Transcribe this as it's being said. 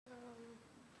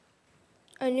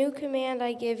A new command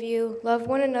I give you, love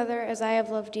one another as I have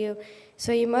loved you,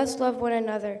 so you must love one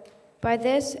another. By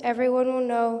this, everyone will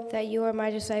know that you are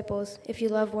my disciples, if you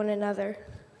love one another.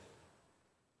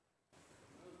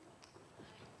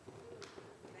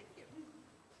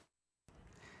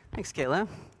 Thanks, Kayla.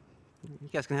 You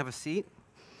guys can have a seat.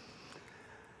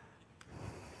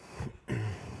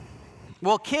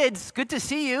 Well, kids, good to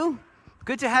see you.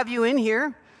 Good to have you in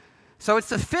here. So it's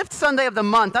the fifth Sunday of the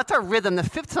month. That's our rhythm. The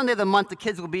fifth Sunday of the month, the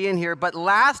kids will be in here. But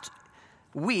last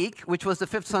week, which was the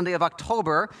fifth Sunday of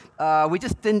October, we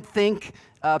just didn't think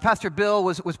Pastor Bill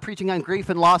was preaching on grief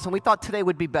and loss, and we thought today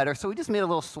would be better. So we just made a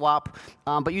little swap.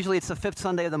 But usually it's the fifth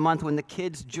Sunday of the month when the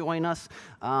kids join us.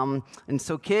 And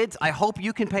so kids, I hope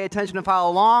you can pay attention and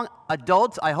follow along.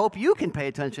 Adults, I hope you can pay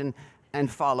attention and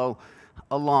follow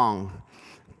along.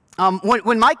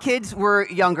 When my kids were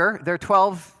younger, they're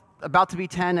 12, about to be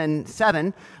 10 and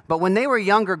 7, but when they were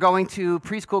younger, going to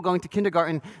preschool, going to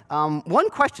kindergarten, one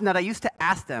question that I used to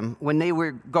ask them when they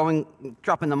were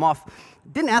dropping them off,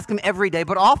 didn't ask them every day,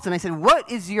 but often I said,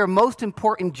 what is your most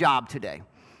important job today?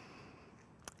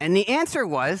 And the answer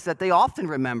was that they often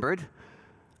remembered,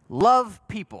 love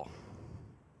people.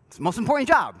 It's the most important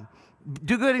job.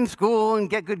 Do good in school and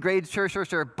get good grades, sure,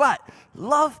 but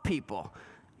love people.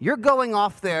 You're going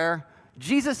off there,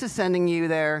 Jesus is sending you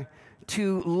there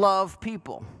to love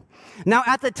people. Now,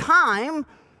 at the time,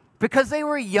 because they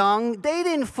were young, they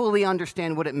didn't fully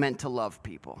understand what it meant to love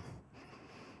people.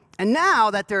 And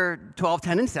now that they're 12,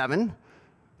 10, and 7,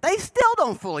 they still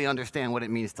don't fully understand what it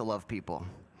means to love people.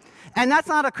 And that's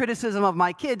not a criticism of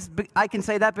my kids. I can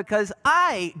say that because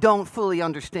I don't fully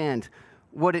understand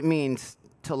what it means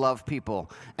to love people.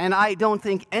 And I don't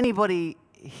think anybody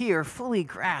here fully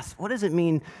grasp what does it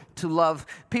mean to love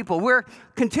people. We're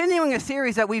continuing a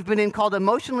series that we've been in called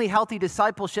Emotionally Healthy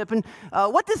Discipleship, and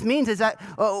what this means is that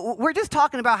we're just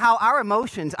talking about how our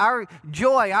emotions, our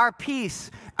joy, our peace,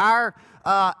 our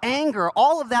anger,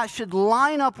 all of that should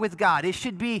line up with God. It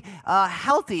should be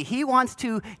healthy. He wants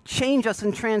to change us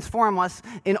and transform us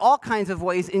in all kinds of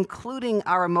ways, including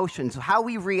our emotions, how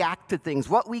we react to things,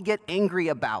 what we get angry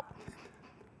about.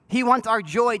 He wants our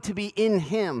joy to be in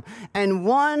Him. And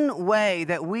one way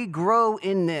that we grow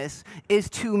in this is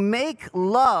to make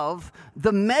love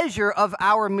the measure of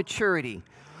our maturity.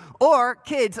 Or,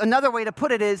 kids, another way to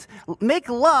put it is, make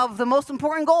love the most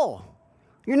important goal.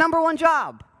 Your number one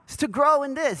job is to grow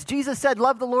in this. Jesus said,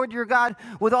 love the Lord your God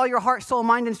with all your heart, soul,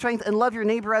 mind, and strength, and love your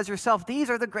neighbor as yourself. These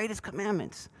are the greatest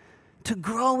commandments, to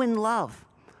grow in love.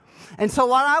 And so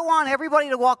what I want everybody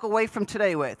to walk away from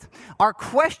today with are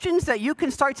questions that you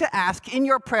can start to ask in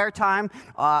your prayer time.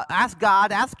 Ask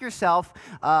God, ask yourself.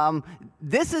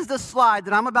 This is the slide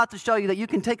that I'm about to show you that you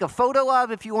can take a photo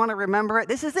of if you want to remember it.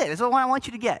 This is it. This is what I want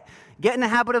you to get in the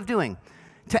habit of doing.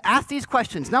 To ask these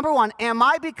questions. Number one, am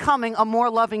I becoming a more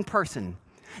loving person?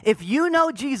 If you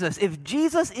know Jesus, if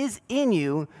Jesus is in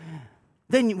you,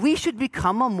 then we should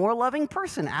become a more loving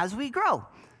person as we grow.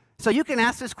 So you can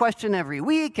ask this question every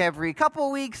week, every couple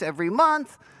weeks, every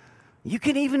month. You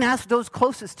can even ask those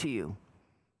closest to you.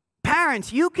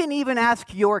 Parents, you can even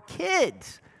ask your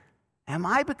kids, am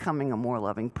I becoming a more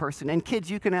loving person? And kids,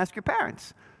 you can ask your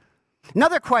parents.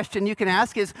 Another question you can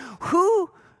ask is, who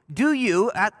do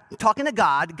you, talking to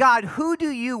God, who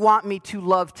do you want me to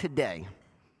love today?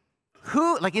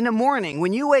 Who, like in the morning,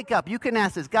 when you wake up, you can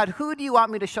ask this, God, who do you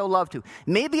want me to show love to?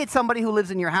 Maybe it's somebody who lives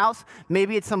in your house.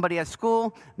 Maybe it's somebody at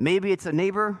school. Maybe it's a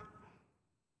neighbor.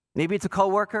 Maybe it's a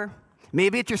coworker.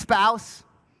 Maybe it's your spouse.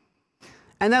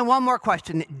 And then one more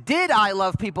question. Did I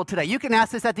love people today? You can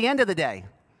ask this at the end of the day.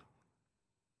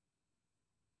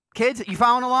 Kids, you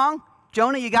following along?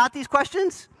 Jonah, you got these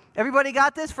questions? Everybody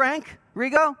got this? Frank?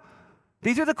 Rigo?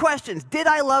 These are the questions. Did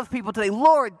I love people today?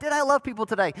 Lord, did I love people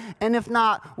today? And if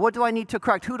not, what do I need to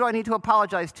correct? Who do I need to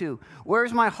apologize to?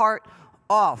 Where's my heart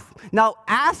off? Now,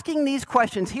 asking these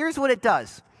questions, here's what it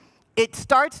does. It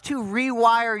starts to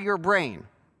rewire your brain.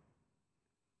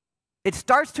 It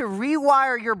starts to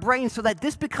rewire your brain so that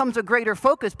this becomes a greater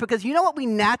focus, because you know what we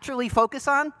naturally focus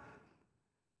on?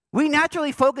 We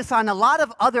naturally focus on a lot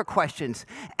of other questions.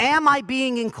 Am I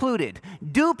being included?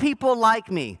 Do people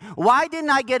like me? Why didn't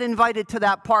I get invited to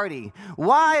that party?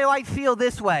 Why do I feel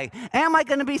this way? Am I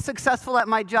going to be successful at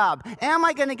my job? Am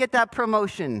I going to get that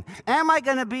promotion? Am I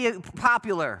going to be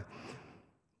popular?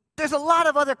 There's a lot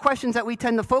of other questions that we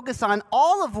tend to focus on,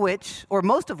 all of which, or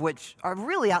most of which, are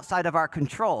really outside of our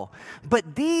control.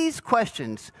 But these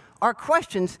questions are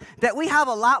questions that we have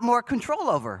a lot more control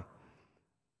over.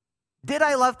 Did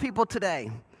I love people today?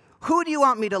 Who do you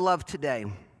want me to love today?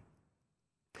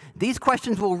 These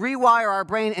questions will rewire our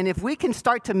brain, and if we can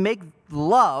start to make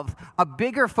love a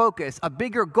bigger focus, a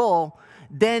bigger goal,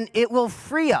 then it will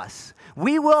free us.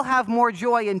 We will have more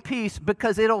joy and peace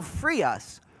because it'll free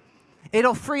us.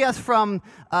 It'll free us from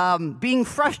being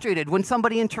frustrated when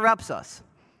somebody interrupts us.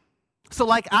 So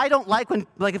I don't like when,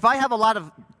 if I have a lot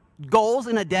of goals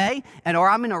in a day or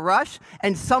I'm in a rush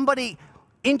and somebody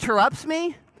interrupts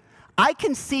me, I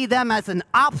can see them as an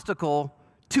obstacle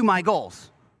to my goals.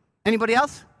 Anybody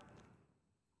else?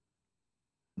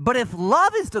 But if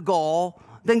love is the goal,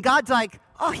 then God's like,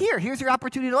 oh, here's your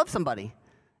opportunity to love somebody.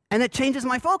 And it changes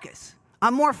my focus.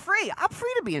 I'm more free. I'm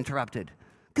free to be interrupted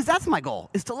because that's my goal,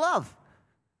 is to love.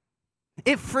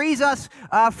 It frees us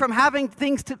from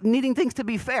needing things to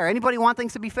be fair. Anybody want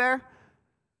things to be fair?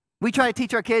 We try to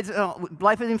teach our kids,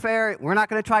 life isn't fair. We're not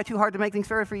going to try too hard to make things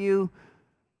fair for you.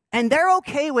 And they're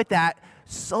okay with that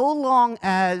so long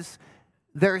as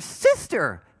their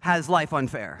sister has life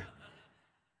unfair.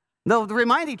 They'll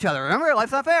remind each other, remember,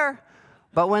 life's not fair.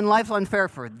 But when life's unfair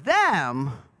for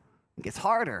them, it gets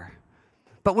harder.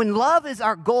 But when love is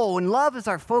our goal, when love is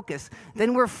our focus,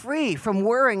 then we're free from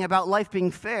worrying about life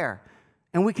being fair.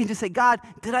 And we can just say, God,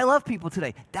 did I love people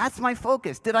today? That's my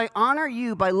focus. Did I honor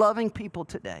you by loving people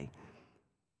today?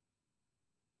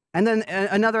 And then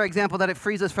another example that it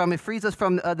frees us from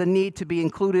the need to be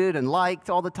included and liked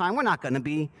all the time.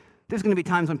 There's going to be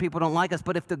times when people don't like us,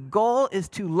 but if the goal is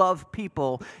to love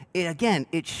people,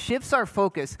 it shifts our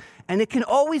focus, and it can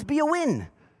always be a win,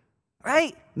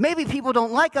 right? Maybe people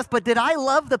don't like us, but did I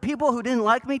love the people who didn't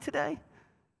like me today?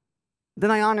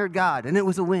 Then I honored God, and it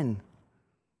was a win.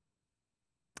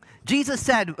 Jesus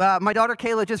said, my daughter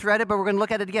Kayla just read it, but we're going to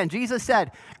look at it again. Jesus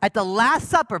said, at the Last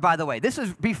Supper, by the way, this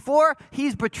is before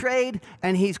he's betrayed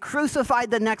and he's crucified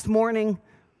the next morning,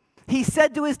 he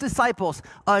said to his disciples,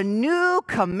 a new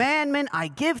commandment I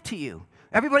give to you.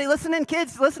 Everybody listening,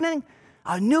 kids listening?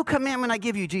 A new commandment I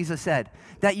give you, Jesus said,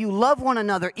 that you love one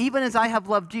another, even as I have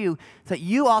loved you, that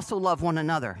you also love one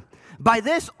another. By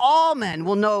this, all men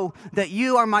will know that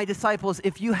you are my disciples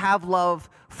if you have love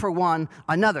for one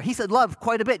another. He said love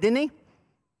quite a bit, didn't he?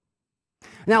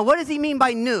 Now, what does he mean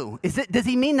by new? Does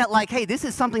he mean that hey, this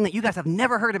is something that you guys have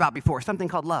never heard about before, something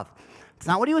called love? It's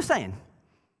not what he was saying.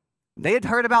 They had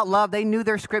heard about love. They knew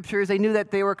their scriptures. They knew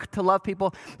that they were to love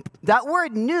people. That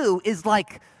word new is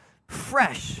like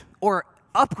fresh or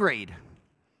upgrade.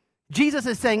 Jesus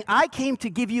is saying, I came to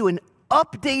give you an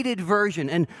updated version,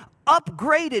 an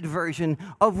upgraded version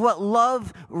of what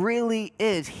love really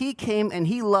is. He came and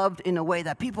he loved in a way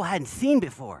that people hadn't seen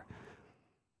before.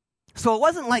 So it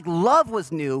wasn't like love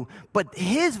was new, but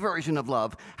his version of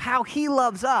love, how he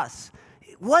loves us,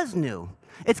 it was new.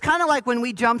 It's kind of like when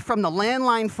we jumped from the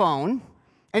landline phone.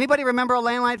 Anybody remember a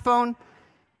landline phone?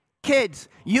 Kids,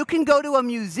 you can go to a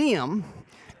museum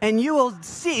and you will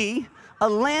see a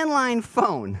landline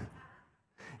phone.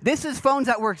 This is phones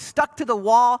that were stuck to the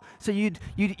wall, so you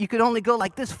could only go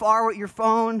like this far with your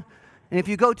phone. And if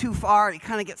you go too far, it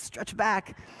kind of gets stretched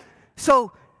back.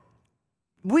 So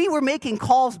we were making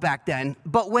calls back then,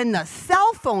 but when the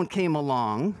cell phone came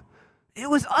along, it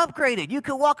was upgraded. You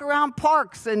could walk around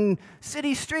parks and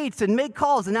city streets and make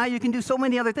calls, and now you can do so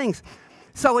many other things.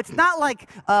 So it's not like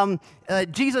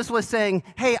Jesus was saying,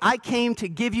 hey, I came to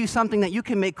give you something that you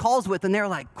can make calls with, and they're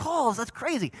like, calls? That's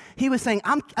crazy. He was saying,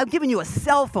 I'm giving you a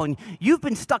cell phone. You've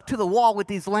been stuck to the wall with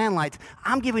these landlines.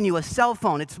 I'm giving you a cell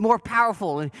phone. It's more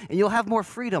powerful, and you'll have more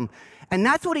freedom. And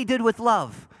that's what he did with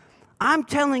love. I'm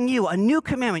telling you, a new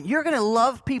commandment. You're going to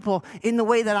love people in the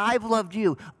way that I've loved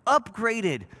you,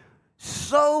 upgraded,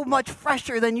 so much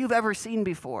fresher than you've ever seen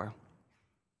before.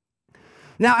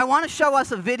 Now, I want to show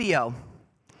us a video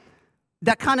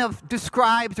that kind of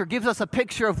describes or gives us a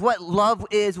picture of what love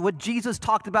is, what Jesus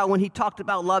talked about when he talked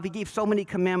about love. He gave so many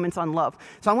commandments on love.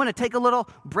 So I want to take a little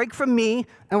break from me,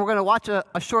 and we're going to watch a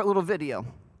short little video.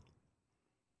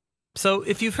 So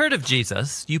if you've heard of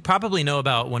Jesus, you probably know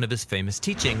about one of his famous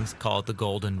teachings called the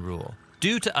Golden Rule.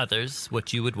 Do to others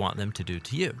what you would want them to do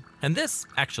to you. And this,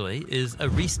 actually, is a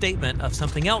restatement of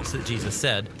something else that Jesus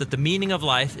said, that the meaning of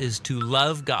life is to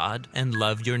love God and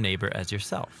love your neighbor as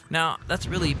yourself. Now, that's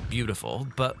really beautiful,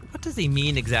 but what does he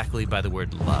mean exactly by the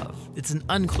word love? It's an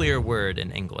unclear word in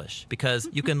English, because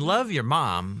you can love your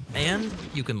mom and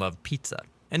you can love pizza.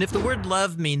 And if the word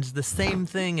love means the same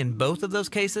thing in both of those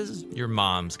cases, your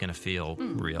mom's gonna feel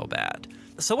real bad.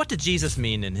 So what did Jesus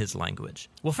mean in his language?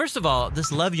 Well, first of all,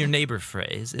 this love your neighbor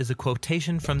phrase is a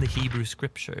quotation from the Hebrew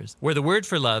scriptures, where the word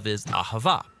for love is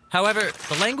ahava. However,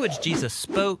 the language Jesus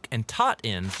spoke and taught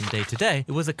in from day to day,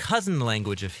 it was a cousin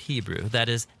language of Hebrew, that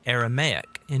is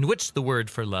Aramaic, in which the word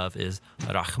for love is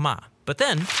rachma. But But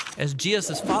then, as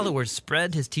Jesus' followers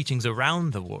spread his teachings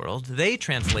around the world, they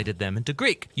translated them into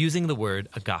Greek, using the word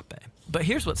agape. But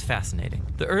here's what's fascinating.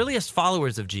 The earliest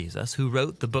followers of Jesus, who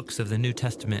wrote the books of the New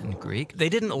Testament in Greek, they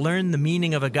didn't learn the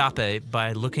meaning of agape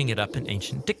by looking it up in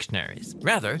ancient dictionaries.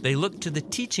 Rather, they looked to the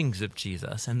teachings of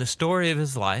Jesus and the story of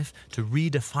his life to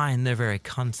redefine their very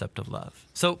concept of love.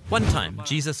 So one time,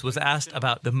 Jesus was asked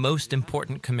about the most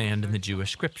important command in the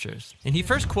Jewish scriptures. And he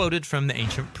first quoted from the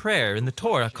ancient prayer in the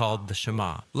Torah called the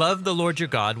Shema. Love the Lord your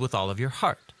God with all of your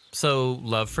heart. So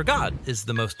love for God is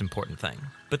the most important thing.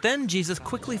 But then Jesus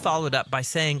quickly followed up by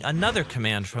saying another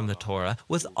command from the Torah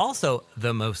was also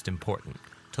the most important,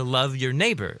 to love your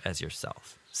neighbor as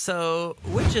yourself. So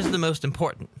which is the most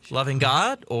important, loving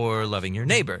God or loving your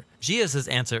neighbor? Jesus'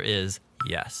 answer is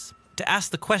yes. To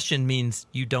ask the question means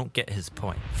you don't get his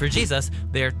point. For Jesus,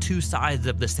 they are two sides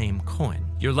of the same coin.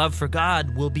 Your love for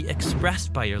God will be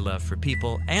expressed by your love for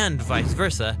people, and vice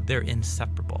versa, they're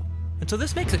inseparable. And so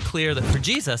this makes it clear that for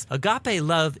Jesus, agape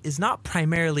love is not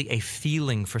primarily a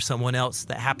feeling for someone else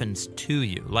that happens to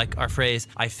you, like our phrase,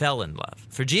 I fell in love.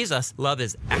 For Jesus, love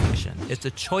is action. It's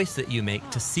a choice that you make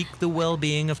to seek the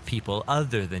well-being of people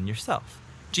other than yourself.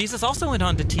 Jesus also went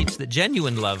on to teach that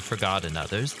genuine love for God and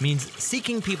others means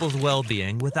seeking people's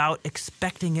well-being without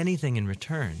expecting anything in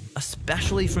return,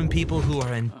 especially from people who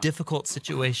are in difficult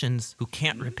situations who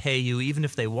can't repay you even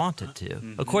if they wanted to.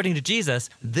 According to Jesus,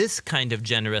 this kind of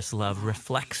generous love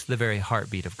reflects the very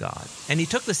heartbeat of God. And he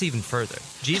took this even further.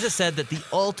 Jesus said that the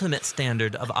ultimate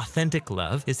standard of authentic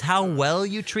love is how well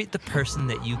you treat the person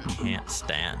that you can't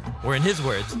stand. Or in his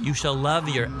words, you shall love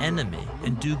your enemy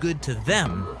and do good to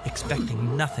them,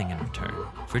 expecting nothing in return.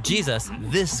 For Jesus,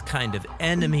 this kind of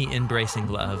enemy-embracing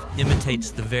love imitates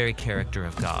the very character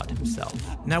of God himself.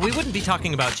 Now, we wouldn't be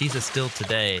talking about Jesus still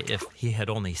today if he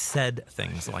had only said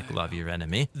things like love your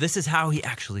enemy. This is how he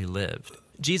actually lived.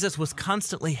 Jesus was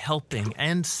constantly helping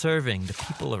and serving the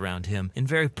people around him in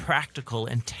very practical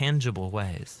and tangible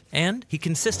ways. And he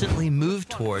consistently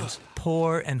moved towards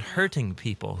poor and hurting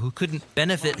people who couldn't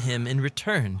benefit him in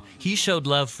return. He showed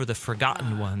love for the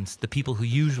forgotten ones, the people who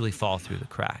usually fall through the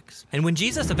cracks. And when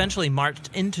Jesus eventually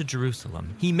marched into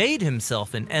Jerusalem, he made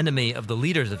himself an enemy of the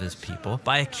leaders of his people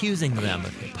by accusing them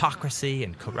of hypocrisy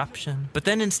and corruption. But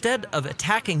then instead of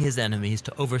attacking his enemies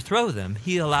to overthrow them,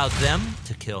 he allowed them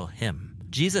to kill him.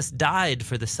 Jesus died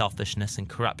for the selfishness and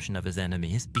corruption of his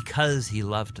enemies because he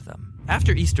loved them.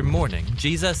 After Easter morning,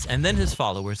 Jesus and then his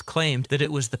followers claimed that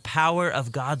it was the power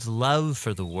of God's love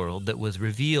for the world that was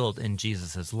revealed in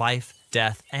Jesus' life,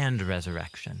 death, and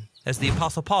resurrection. As the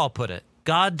Apostle Paul put it,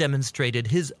 God demonstrated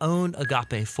his own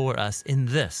agape for us in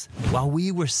this: while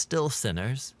we were still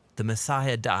sinners, the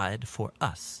Messiah died for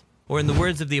us. Or in the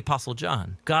words of the Apostle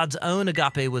John, God's own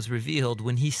agape was revealed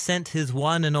when he sent his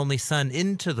one and only Son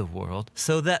into the world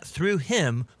so that through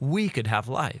him we could have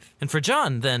life. And for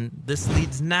John, then, this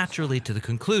leads naturally to the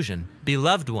conclusion,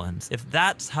 beloved ones, if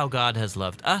that's how God has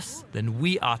loved us, then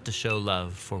we ought to show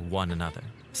love for one another.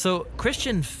 So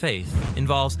Christian faith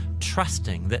involves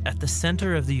trusting that at the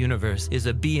center of the universe is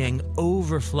a being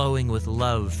overflowing with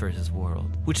love for his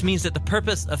world, which means that the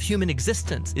purpose of human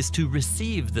existence is to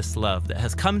receive this love that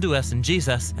has come to us in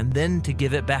Jesus and then to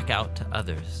give it back out to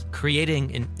others,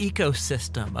 creating an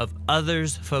ecosystem of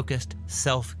others-focused,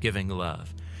 self-giving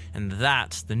love. And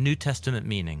that's the New Testament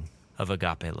meaning of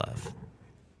agape love.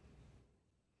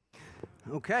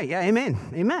 Okay, yeah, amen,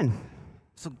 amen.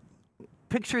 So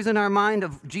pictures in our mind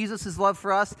of Jesus' love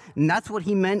for us, and that's what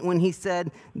he meant when he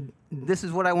said, this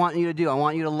is what I want you to do. I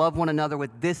want you to love one another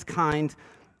with this kind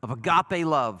of agape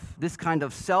love, this kind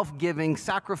of self-giving,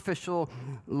 sacrificial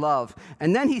love.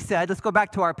 And then he said, let's go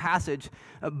back to our passage,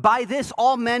 by this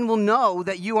all men will know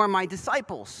that you are my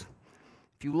disciples.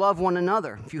 If you love one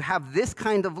another, if you have this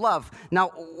kind of love.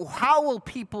 Now, how will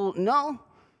people know?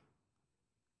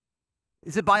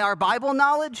 Is it by our Bible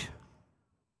knowledge?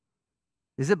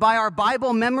 Is it by our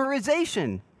Bible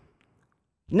memorization?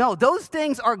 No, those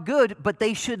things are good, but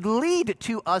they should lead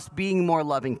to us being more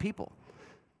loving people.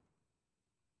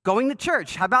 Going to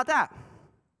church, how about that?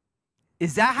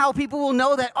 Is that how people will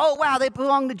know that, oh, wow, they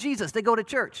belong to Jesus, they go to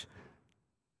church?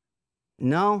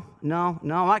 No.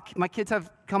 My kids have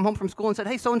come home from school and said,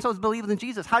 hey, so-and-so's believes in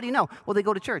Jesus. How do you know? Well, they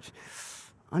go to church.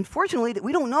 Unfortunately,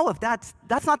 we don't know if that's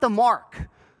not the mark.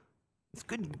 It's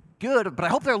good, but I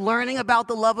hope they're learning about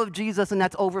the love of Jesus and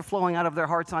that's overflowing out of their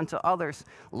hearts onto others.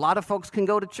 A lot of folks can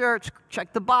go to church,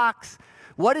 check the box.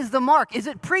 What is the mark? Is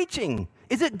it preaching?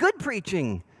 Is it good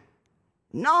preaching?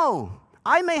 No.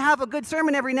 I may have a good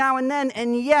sermon every now and then,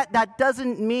 and yet that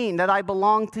doesn't mean that I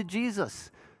belong to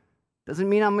Jesus. Doesn't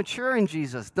mean I'm mature in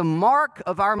Jesus. The mark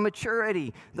of our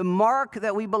maturity, the mark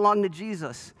that we belong to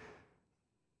Jesus,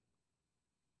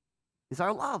 is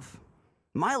our love.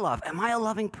 My love. Am I a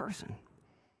loving person?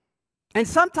 And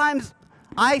sometimes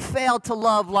I fail to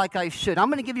love like I should. I'm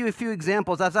going to give you a few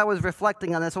examples. As I was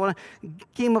reflecting on this, I want to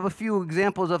give up a few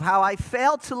examples of how I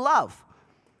fail to love.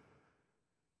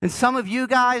 And some of you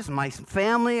guys, my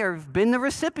family, have been the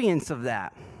recipients of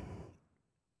that.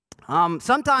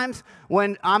 Sometimes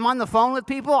when I'm on the phone with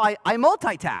people, I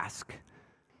multitask.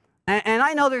 And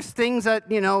I know there's things that,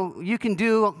 you can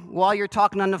do while you're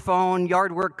talking on the phone,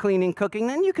 yard work, cleaning, cooking,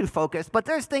 then you can focus. But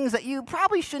there's things that you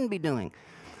probably shouldn't be doing.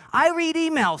 I read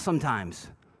emails sometimes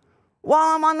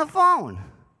while I'm on the phone.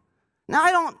 Now,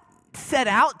 I don't set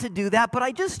out to do that, but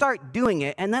I just start doing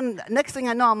it. And then next thing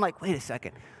I know, I'm like, wait a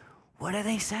second. What are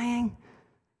they saying?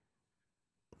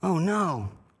 Oh, no.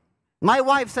 My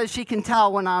wife says she can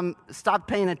tell when I'm stopped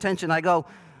paying attention. I go,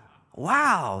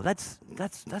 wow, that's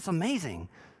amazing.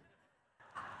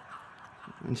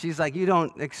 And she's like, you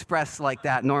don't express like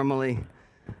that normally.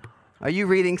 Are you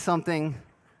reading something?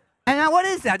 And now what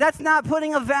is that? That's not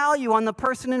putting a value on the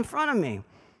person in front of me.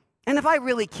 And if I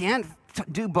really can't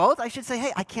do both, I should say,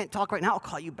 hey, I can't talk right now. I'll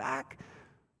call you back.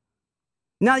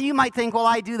 Now, you might think, well,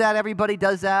 I do that. Everybody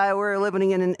does that. We're living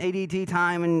in an ADD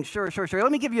time. And sure.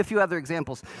 Let me give you a few other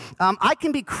examples. I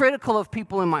can be critical of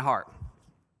people in my heart.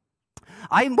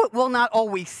 I will not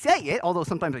always say it, although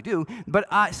sometimes I do.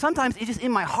 But sometimes it's just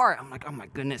in my heart. I'm like, oh, my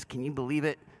goodness, can you believe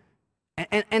it?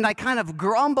 And I kind of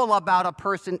grumble about a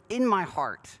person in my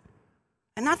heart.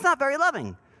 And that's not very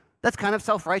loving. That's kind of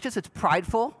self-righteous. It's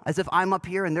prideful, as if I'm up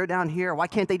here and they're down here. Why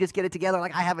can't they just get it together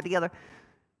like I have it together?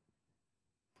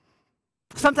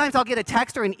 Sometimes I'll get a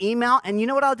text or an email, and you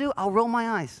know what I'll do? I'll roll my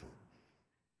eyes.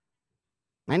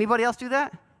 Anybody else do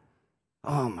that?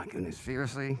 Oh, my goodness,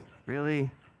 seriously? Really?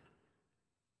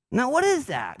 Now, what is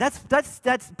that? That's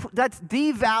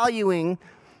devaluing.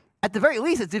 At the very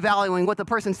least, it's devaluing what the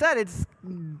person said. It's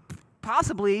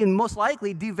possibly and most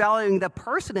likely devaluing the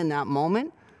person in that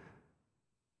moment.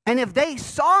 And if they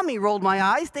saw me roll my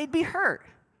eyes, they'd be hurt.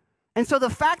 And so the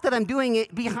fact that I'm doing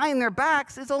it behind their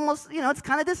backs is almost, it's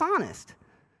kind of dishonest.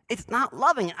 It's not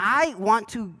loving. I want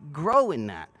to grow in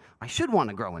that. I should want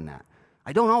to grow in that.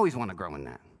 I don't always want to grow in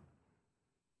that.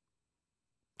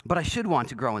 But I should want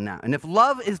to grow in that. And if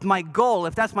love is my goal,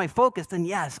 if that's my focus, then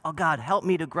yes, oh God, help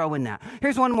me to grow in that.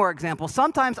 Here's one more example.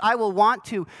 Sometimes I will want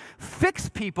to fix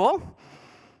people,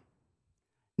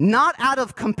 not out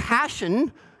of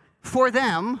compassion for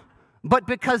them, but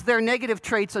because their negative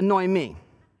traits annoy me.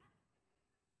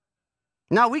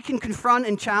 Now, we can confront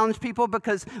and challenge people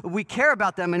because we care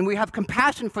about them and we have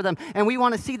compassion for them and we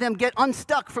want to see them get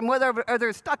unstuck from whatever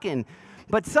they're stuck in.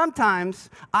 But sometimes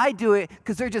I do it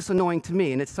because they're just annoying to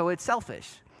me, and it's selfish.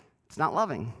 It's not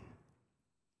loving.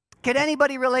 Can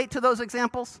anybody relate to those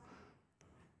examples?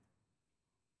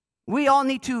 We all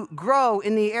need to grow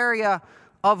in the area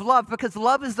of love because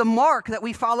love is the mark that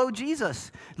we follow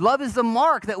Jesus. Love is the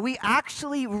mark that we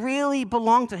actually really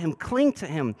belong to him, cling to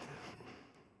him.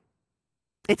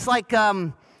 It's like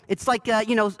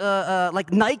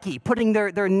Nike putting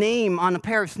their name on a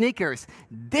pair of sneakers.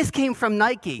 This came from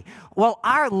Nike. Well,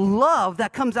 our love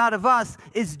that comes out of us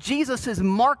is Jesus'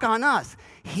 mark on us.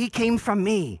 He came from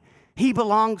me. He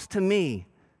belongs to me.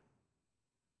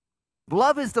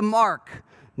 Love is the mark.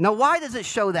 Now, why does it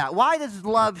show that? Why does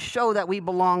love show that we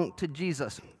belong to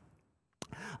Jesus?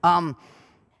 Let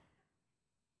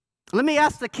me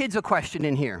ask the kids a question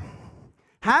in here.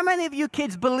 How many of you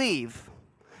kids believe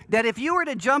that if you were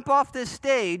to jump off this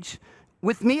stage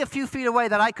with me a few feet away,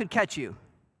 that I could catch you?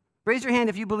 Raise your hand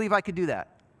if you believe I could do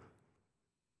that.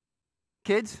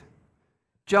 Kids?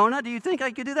 Jonah, do you think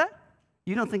I could do that?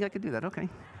 You don't think I could do that? Okay.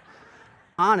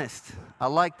 Honest. I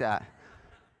like that.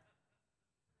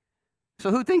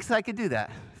 So who thinks I could do that?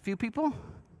 A few people?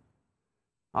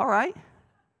 All right.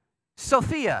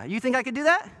 Sophia, you think I could do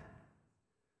that?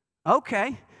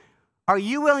 Okay. Are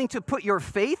you willing to put your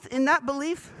faith in that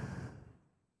belief?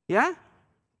 Yeah?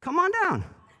 Come on down.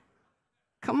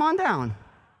 Come on down.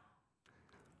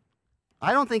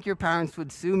 I don't think your parents would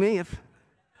sue me if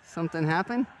something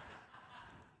happened.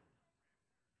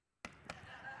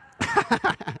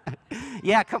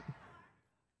 Yeah, come.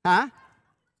 Huh?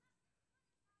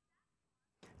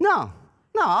 No,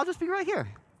 I'll just be right here.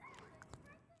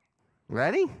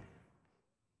 Ready?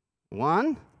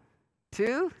 1,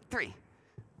 2, 3.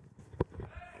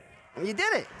 You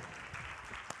did it.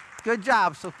 Good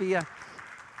job, Sophia.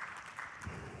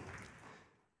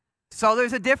 So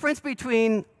there's a difference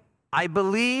between I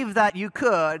believe that you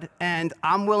could and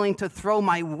I'm willing to throw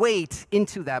my weight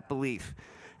into that belief.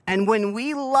 And when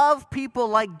we love people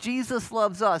like Jesus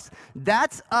loves us,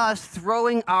 that's us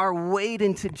throwing our weight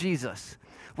into Jesus.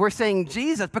 We're saying,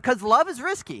 Jesus, because love is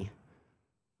risky.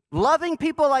 Loving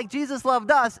people like Jesus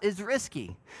loved us is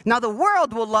risky. Now, the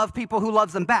world will love people who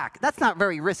loves them back. That's not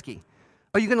very risky.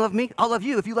 Are you going to love me? I'll love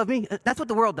you if you love me. That's what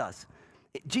the world does.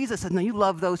 Jesus says, no, you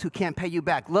love those who can't pay you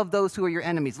back. Love those who are your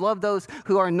enemies. Love those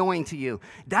who are annoying to you.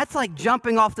 That's like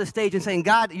jumping off the stage and saying,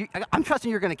 God, I'm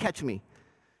trusting you're going to catch me.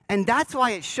 And that's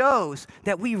why it shows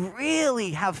that we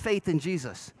really have faith in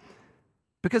Jesus,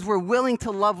 because we're willing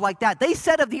to love like that. They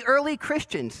said of the early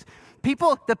Christians,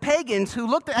 people, the pagans who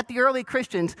looked at the early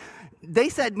Christians, they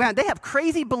said, man, they have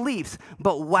crazy beliefs,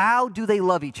 but wow, do they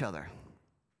love each other.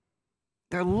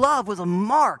 Their love was a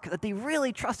mark that they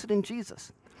really trusted in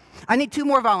Jesus. I need 2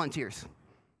 more volunteers.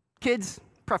 Kids,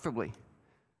 preferably.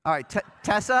 All right,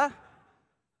 Tessa,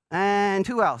 and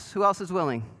who else? Who else is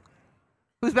willing?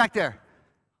 Who's back there?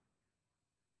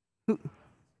 All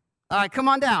right, come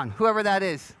on down, whoever that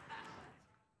is.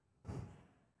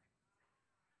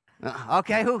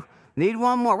 Okay, who? Need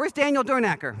one more. Where's Daniel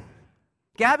Dornacker?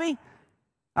 Gabby?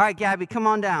 All right, Gabby, come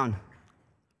on down.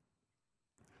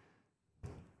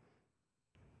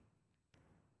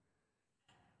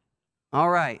 All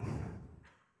right.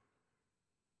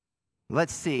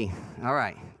 Let's see. All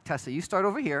right. Tessa, you start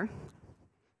over here.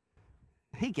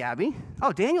 Hey, Gabby.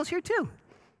 Oh, Daniel's here too.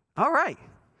 All right.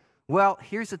 Well,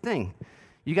 here's the thing.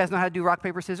 You guys know how to do rock,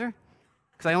 paper, scissors?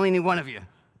 Because I only need one of you.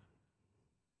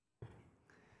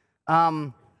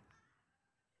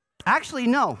 Actually,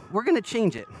 no. We're going to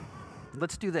change it.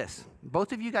 Let's do this.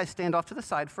 Both of you guys stand off to the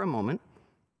side for a moment.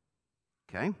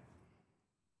 Okay.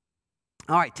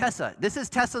 All right, Tessa. This is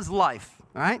Tessa's life,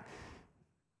 all right?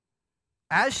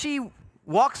 As she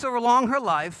walks along her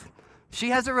life,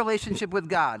 she has a relationship with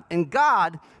God, and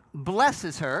God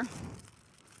blesses her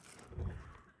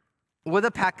with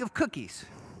a pack of cookies.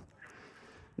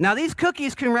 Now, these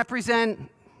cookies can represent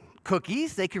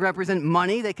cookies, they can represent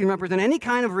money, they can represent any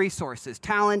kind of resources,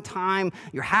 talent, time,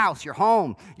 your house, your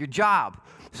home, your job.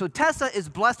 So Tessa is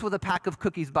blessed with a pack of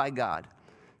cookies by God.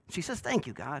 She says, thank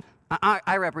you, God.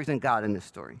 I represent God in this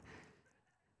story.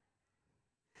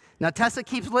 Now, Tessa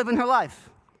keeps living her life,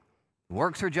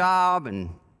 works her job and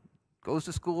goes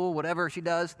to school, whatever she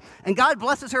does. And God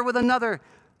blesses her with another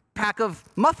pack of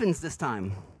muffins this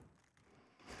time.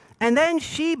 And then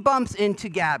she bumps into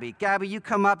Gabby. Gabby, you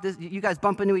come up. You guys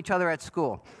bump into each other at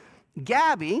school.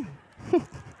 Gabby,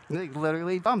 they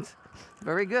literally bumped.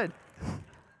 Very good.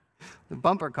 The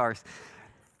bumper cars.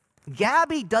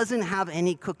 Gabby doesn't have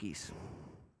any cookies.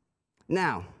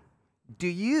 Now, do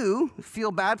you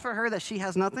feel bad for her that she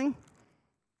has nothing?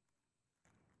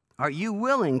 Are you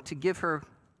willing to give her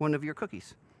one of your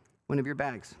cookies, one of your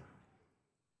bags?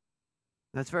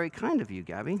 That's very kind of you,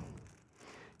 Gabby.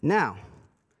 Now,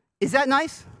 is that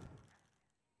nice?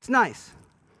 It's nice.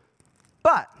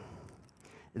 But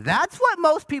that's what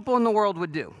most people in the world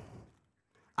would do.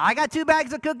 I got 2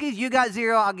 bags of cookies, you got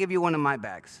 0, I'll give you one of my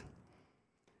bags.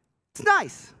 It's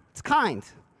nice. It's kind.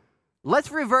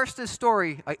 Let's reverse this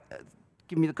story.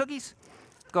 Give me the cookies.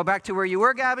 Go back to where you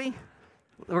were, Gabby.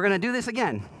 We're going to do this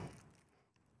again.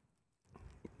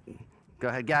 Go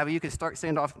ahead, Gabby. You can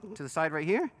stand off to the side right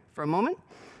here for a moment.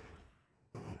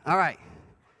 All right.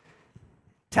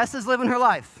 Tessa's living her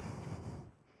life.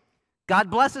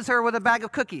 God blesses her with a bag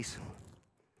of cookies.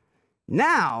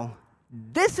 Now,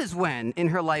 this is when in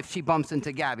her life she bumps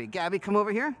into Gabby. Gabby, come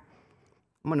over here.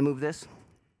 I'm going to move this.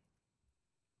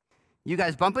 You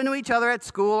guys bump into each other at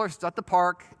school or at the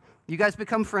park. You guys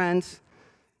become friends.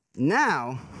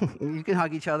 Now, you can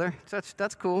hug each other.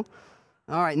 That's cool.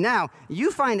 All right, now, you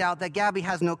find out that Gabby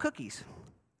has no cookies.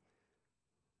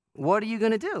 What are you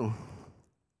going to do?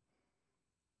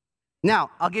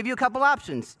 Now, I'll give you a couple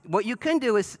options. What you can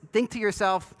do is think to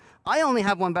yourself, I only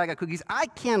have 1 bag of cookies. I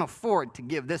can't afford to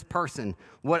give this person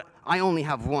what I only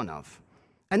have 1 of.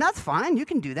 And that's fine. You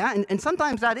can do that. And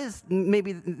sometimes that is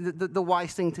maybe the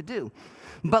wise thing to do.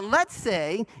 But let's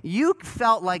say you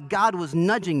felt like God was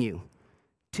nudging you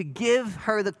to give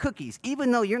her the cookies,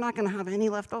 even though you're not going to have any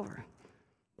left over.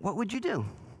 What would you do?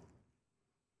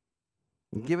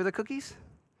 You give her the cookies?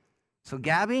 So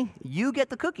Gabby, you get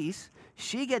the cookies,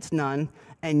 she gets none,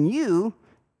 and you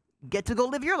get to go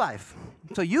live your life.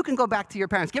 So you can go back to your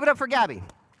parents. Give it up for Gabby.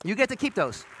 You get to keep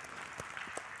those.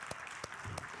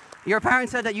 Your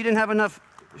parents said that you didn't have enough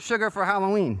sugar for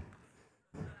Halloween.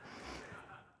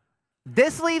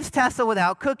 This leaves Tessa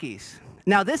without cookies.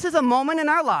 Now, this is a moment in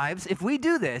our lives, if we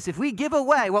do this, if we give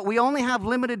away what we only have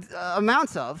limited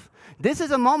amounts of, this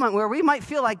is a moment where we might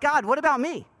feel like, God, what about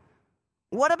me?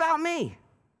 What about me?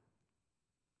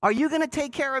 Are you going to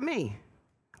take care of me?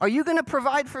 Are you going to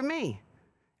provide for me?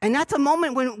 And that's a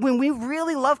moment when we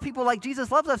really love people like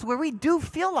Jesus loves us, where we do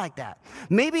feel like that.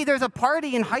 Maybe there's a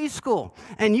party in high school,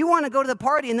 and you want to go to the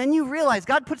party, and then you realize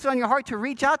God puts it on your heart to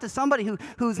reach out to somebody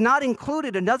who's not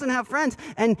included and doesn't have friends,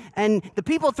 and the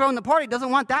people throwing the party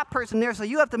doesn't want that person there, so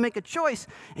you have to make a choice.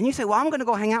 And you say, well, I'm going to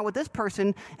go hang out with this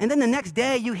person, and then the next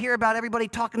day you hear about everybody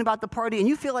talking about the party, and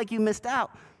you feel like you missed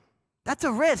out. That's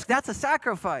a risk. That's a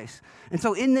sacrifice. And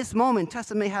so in this moment,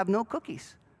 Tessa may have no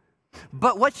cookies.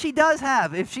 But what she does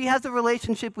have, if she has a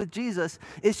relationship with Jesus,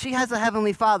 is she has a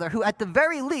Heavenly Father who at the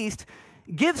very least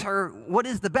gives her what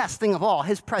is the best thing of all,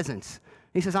 his presence.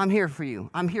 He says, I'm here for you.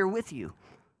 I'm here with you.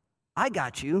 I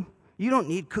got you. You don't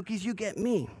need cookies. You get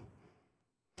me.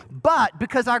 But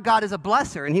because our God is a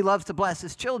blesser and he loves to bless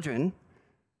his children,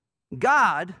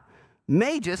 God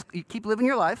may just keep living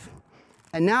your life,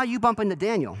 and now you bump into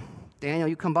Daniel. Daniel,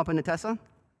 you come bump into Tessa.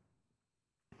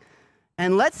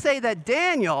 And let's say that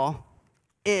Daniel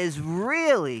is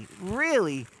really,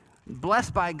 really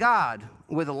blessed by God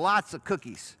with lots of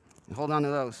cookies. Hold on to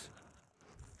those.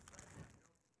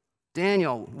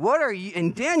 Daniel, what are you,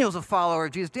 and Daniel's a follower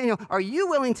of Jesus. Daniel, are you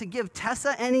willing to give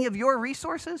Tessa any of your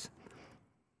resources?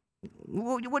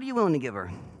 What are you willing to give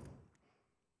her?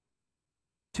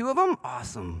 2 of them?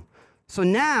 Awesome. So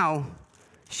now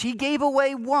she gave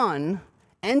away 1,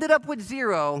 ended up with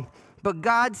 0, but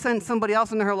God sent somebody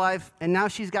else into her life, and now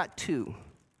she's got 2.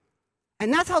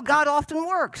 And that's how God often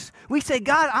works. We say,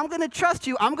 God, I'm going to trust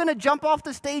you. I'm going to jump off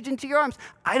the stage into your arms.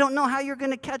 I don't know how you're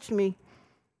going to catch me.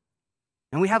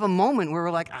 And we have a moment where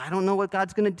we're like, I don't know what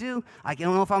God's going to do. I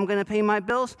don't know if I'm going to pay my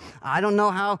bills. I don't know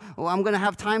how I'm going to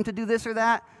have time to do this or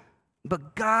that.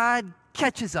 But God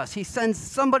catches us. He sends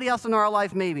somebody else into our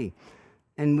life maybe.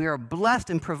 And we are blessed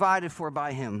and provided for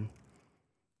by him.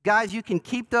 Guys, you can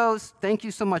keep those. Thank you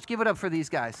so much. Give it up for these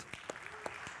guys.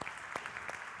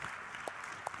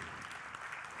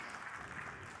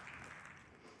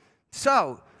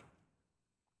 So,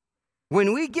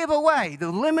 when we give away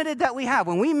the limited that we have,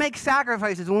 when we make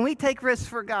sacrifices, when we take risks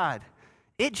for God,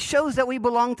 it shows that we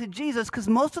belong to Jesus, because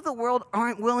most of the world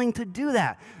aren't willing to do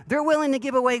that. They're willing to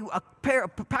give away a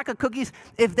pack of cookies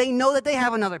if they know that they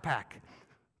have another pack.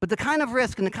 But the kind of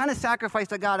risk and the kind of sacrifice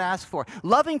that God asks for,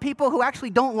 loving people who actually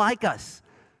don't like us,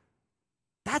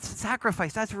 that's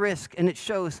sacrifice, that's risk, and it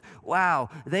shows, wow,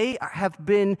 they have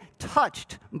been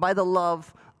touched by the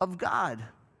love of God.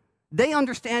 They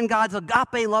understand God's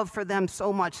agape love for them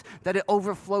so much that it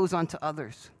overflows onto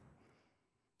others.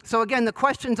 So again, the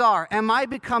questions are, am I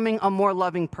becoming a more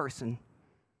loving person?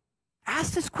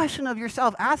 Ask this question of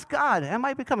yourself. Ask God, am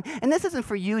I becoming? And this isn't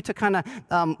for you to kind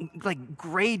of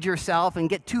grade yourself and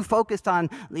get too focused on,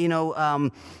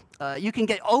 you can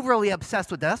get overly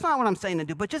obsessed with that. That's not what I'm saying to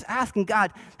do, but just asking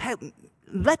God, hey,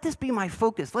 let this be my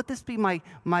focus. Let this be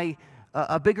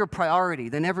a bigger priority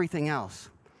than everything else.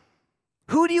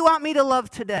 Who do you want me to love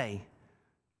today?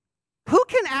 Who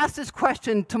can ask this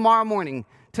question tomorrow morning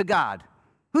to God?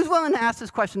 Who's willing to ask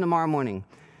this question tomorrow morning?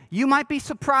 You might be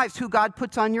surprised who God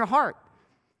puts on your heart.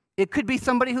 It could be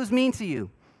somebody who's mean to you.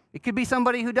 It could be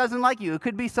somebody who doesn't like you. It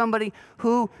could be somebody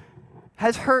who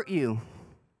has hurt you.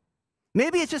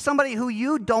 Maybe it's just somebody who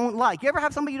you don't like. You ever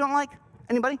have somebody you don't like?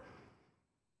 Anybody?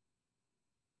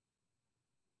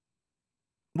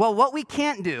 Well, what we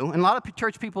can't do, and a lot of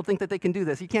church people think that they can do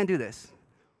this. You can't do this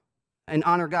and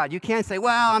honor God. You can't say,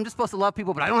 well, I'm just supposed to love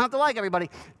people, but I don't have to like everybody.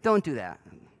 Don't do that.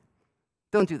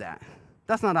 Don't do that.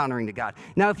 That's not honoring to God.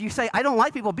 Now, if you say, I don't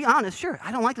like people, be honest. Sure,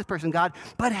 I don't like this person, God,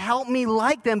 but help me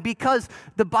like them, because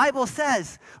the Bible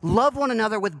says, love one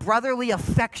another with brotherly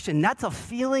affection. That's a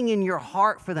feeling in your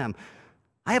heart for them.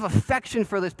 I have affection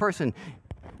for this person.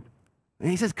 And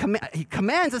he says, he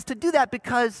commands us to do that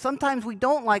because sometimes we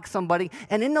don't like somebody,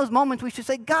 and in those moments we should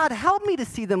say, God, help me to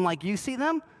see them like you see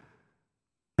them,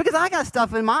 because I got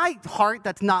stuff in my heart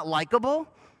that's not likable.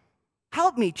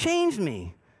 Help me, change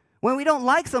me. When we don't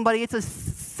like somebody, it's a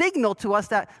signal to us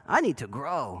that I need to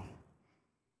grow.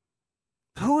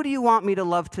 Who do you want me to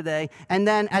love today? And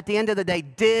then at the end of the day,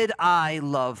 did I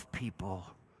love people?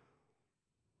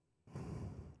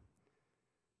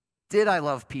 Did I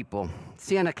love people?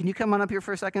 Sienna, can you come on up here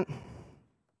for a second?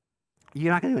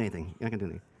 You're not going to do anything. You're not going to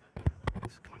do anything. Come on.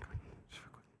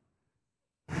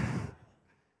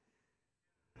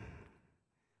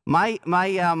 My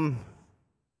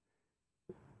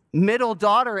middle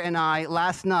daughter and I,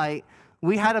 last night,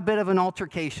 we had a bit of an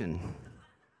altercation.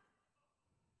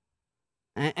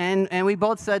 And we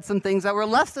both said some things that were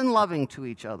less than loving to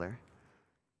each other.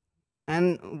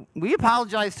 And we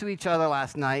apologized to each other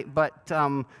last night, but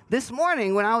this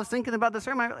morning when I was thinking about the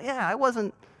sermon, I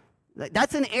wasn't,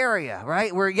 that's an area,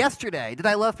 right? Where yesterday, did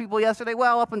I love people yesterday?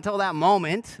 Well, up until that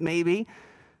moment, maybe.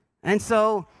 And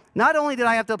so not only did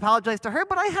I have to apologize to her,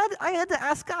 but I had to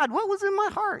ask God, what was in my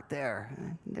heart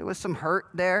there? There was some hurt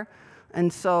there.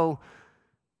 And so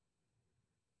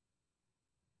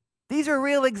these are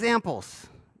real examples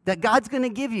that God's going to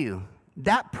give you.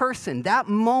 That person, that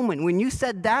moment when you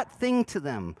said that thing to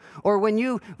them, or when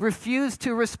you refused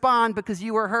to respond because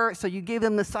you were hurt, so you gave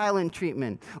them the silent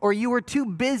treatment, or you were too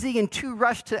busy and too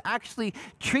rushed to actually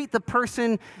treat the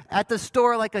person at the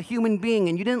store like a human being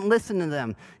and you didn't listen to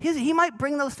them. He might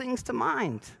bring those things to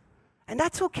mind. And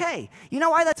that's okay. You know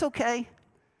why that's okay?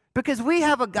 Because we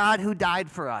have a God who died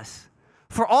for us.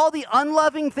 For all the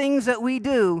unloving things that we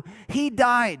do, he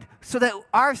died so that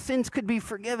our sins could be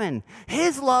forgiven.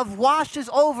 His love washes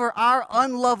over our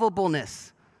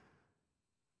unlovableness.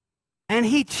 And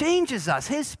he changes us.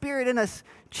 His spirit in us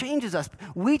changes us.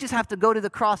 We just have to go to the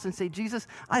cross and say, Jesus,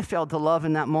 I failed to love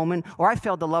in that moment, or I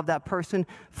failed to love that person.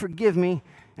 Forgive me.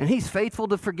 And he's faithful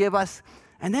to forgive us.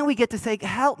 And then we get to say,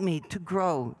 help me to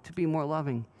grow, to be more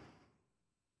loving.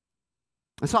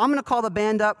 And so I'm going to call the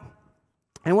band up.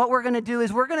 And what we're going to do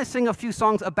is we're going to sing a few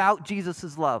songs about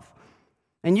Jesus' love.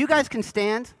 And you guys can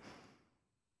stand.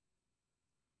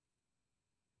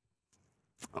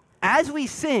 As we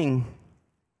sing,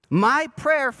 my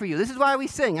prayer for you, this is why we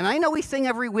sing. And I know we sing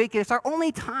every week. It's our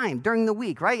only time during the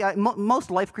week, right? Most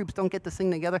life groups don't get to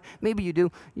sing together. Maybe you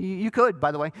do. You could,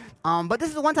 by the way. But this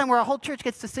is the one time where our whole church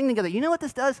gets to sing together. You know what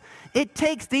this does? It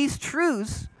takes these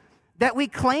truths that we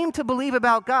claim to believe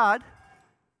about God.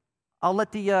 I'll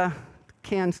let the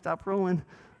can stop rolling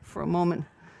for a moment.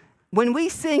 When we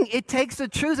sing, it takes the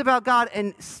truths about God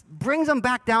and brings them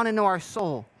back down into our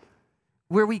soul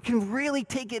where we can really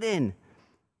take it in.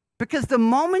 Because the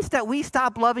moments that we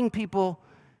stop loving people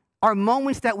are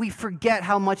moments that we forget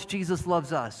how much Jesus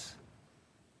loves us.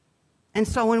 And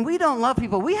so when we don't love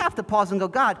people, we have to pause and go,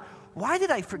 God, why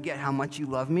did I forget how much you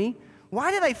love me?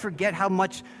 Why did I forget how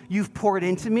much you've poured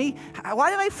into me? Why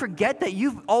did I forget that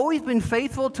you've always been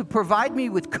faithful to provide me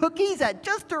with cookies at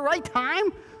just the right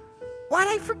time? Why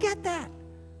did I forget that?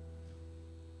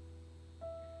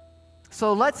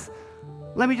 So let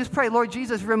me just pray. Lord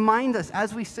Jesus, remind us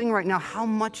as we sing right now how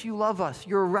much you love us,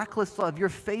 your reckless love, your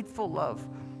faithful love.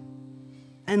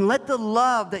 And let the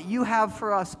love that you have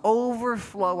for us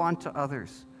overflow onto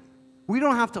others. We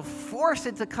don't have to force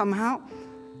it to come out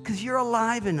because you're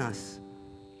alive in us.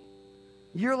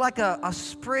 You're like a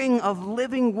spring of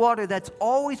living water that's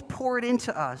always poured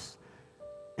into us,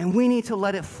 and we need to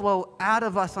let it flow out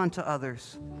of us onto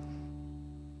others.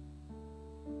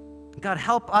 God,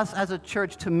 help us as a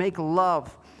church to make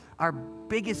love our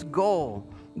biggest goal,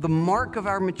 the mark of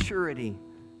our maturity,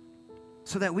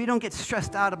 so that we don't get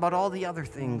stressed out about all the other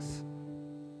things.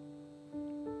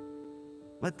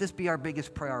 Let this be our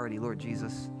biggest priority, Lord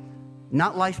Jesus.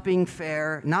 Not life being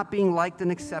fair, not being liked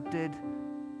and accepted,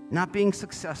 not being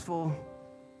successful.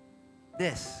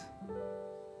 This.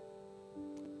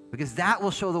 Because that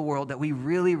will show the world that we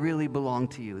really, really belong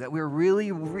to you, that we're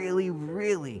really, really,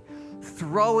 really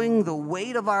throwing the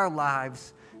weight of our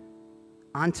lives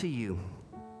onto you.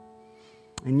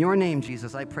 In your name,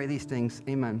 Jesus, I pray these things.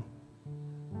 Amen.